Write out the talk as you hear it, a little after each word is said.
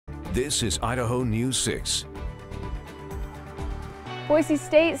This is Idaho News 6. Boise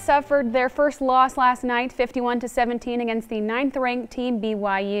State suffered their first loss last night, 51-17 against the 9th-ranked team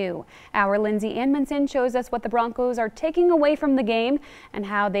BYU. Our Lindsay Anmanson shows us what the Broncos are taking away from the game and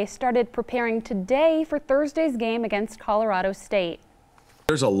how they started preparing today for Thursday's game against Colorado State.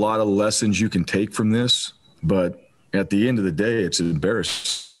 There's a lot of lessons you can take from this, but at the end of the day, it's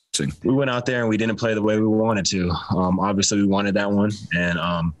embarrassing. We went out there and we didn't play the way we wanted to. Obviously, we wanted that one,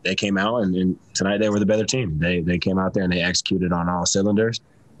 and they came out, and tonight they were the better team. They came out there and they executed on all cylinders,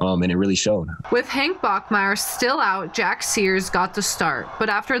 and it really showed. With Hank Bachmeyer still out, Jack Sears got the start. But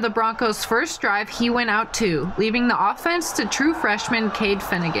after the Broncos' first drive, he went out too, leaving the offense to true freshman Cade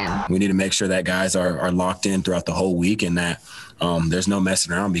Finnegan. We need to make sure that guys are locked in throughout the whole week and that there's no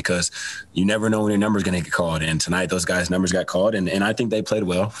messing around, because you never know when your number's going to get called. And tonight those guys' numbers got called, and I think they played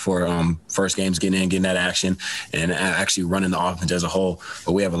well for first games, getting that action and actually running the offense as a whole.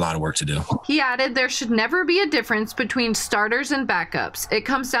 But we have a lot of work to do. He added there should never be a difference between starters and backups. It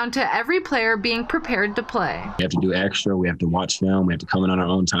comes down to every player being prepared to play. We have to do extra. We have to watch film. We have to come in on our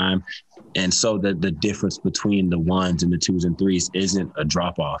own time. And so the difference between the ones and the twos and threes isn't a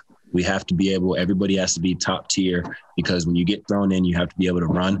drop-off. We have to be able, everybody has to be top tier, because when you get thrown in, you have to be able to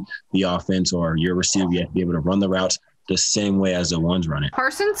run the offense, or your receiver, you have to be able to run the routes the same way as the ones run it.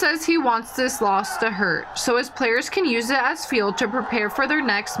 Parson says he wants this loss to hurt, so his players can use it as fuel to prepare for their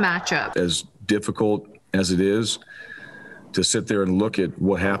next matchup. As difficult as it is to sit there and look at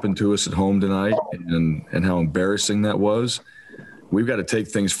what happened to us at home tonight and how embarrassing that was, we've got to take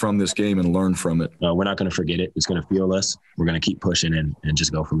things from this game and learn from it. We're not going to forget it. It's going to feel us. We're going to keep pushing and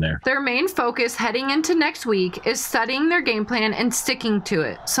just go from there. Their main focus heading into next week is studying their game plan and sticking to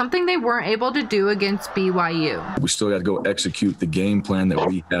it, something they weren't able to do against BYU. We still got to go execute the game plan that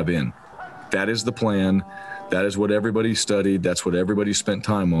we have in. That is the plan. That is what everybody studied. That's what everybody spent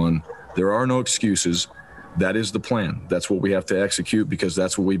time on. There are no excuses. That is the plan. That's what we have to execute, because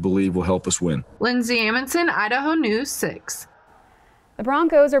that's what we believe will help us win. Lindsay Amundson, Idaho News 6. The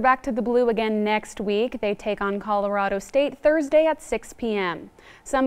Broncos are back to the blue again next week. They take on Colorado State Thursday at 6 p.m.